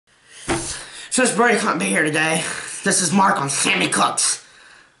So Celebirty can't be here today. This is Mark on Sammy Cooks.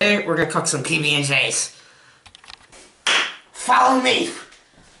 Today we're gonna cook some PB&Js. Follow me.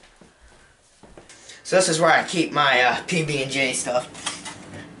 So this is where I keep my PB&J stuff.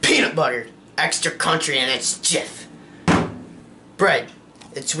 Peanut butter, extra country, and it's Jif. Bread,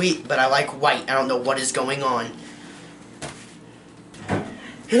 it's sweet, but I like white. I don't know what is going on.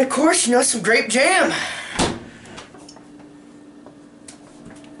 And of course, you know, some grape jam.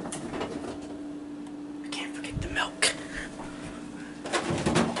 Milk.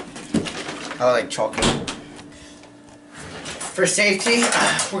 I like chocolate. For safety,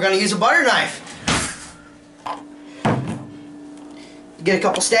 we're gonna use a butter knife. Get a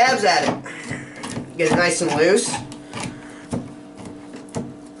couple stabs at it. Get it nice and loose.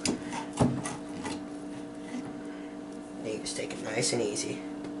 You just take it nice and easy.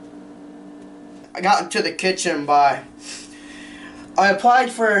 I got into the kitchen I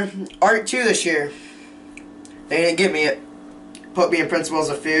applied for Art 2 this year. They didn't give me it. Put me in Principles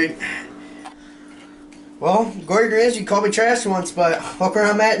of Food. Well, Gordon Ramsay called me trash once, but look where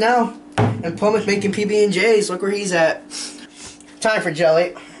I'm at now. In Plymouth making PB&Js. Look where he's at. Time for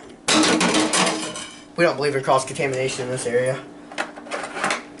jelly. We don't believe in cross-contamination in this area.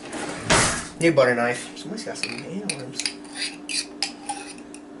 New butter knife. Somebody's got some nail worms.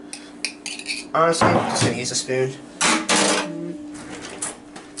 Honestly, I'm just going to use a spoon.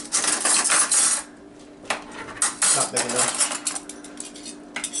 Not big enough.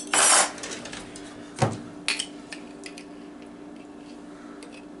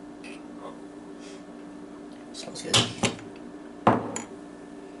 Smells good.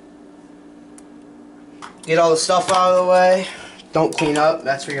 Get all the stuff out of the way. Don't clean up.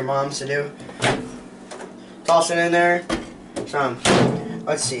 That's for your moms to do. Toss it in there.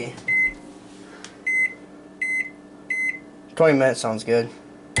 Let's see. 20 minutes sounds good.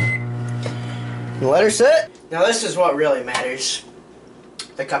 Let her sit. Now this is what really matters.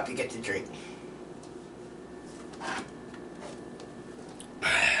 The cup you get to drink.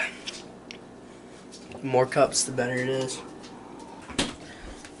 The more cups, the better it is.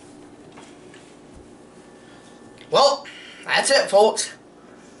 Well, that's it, folks.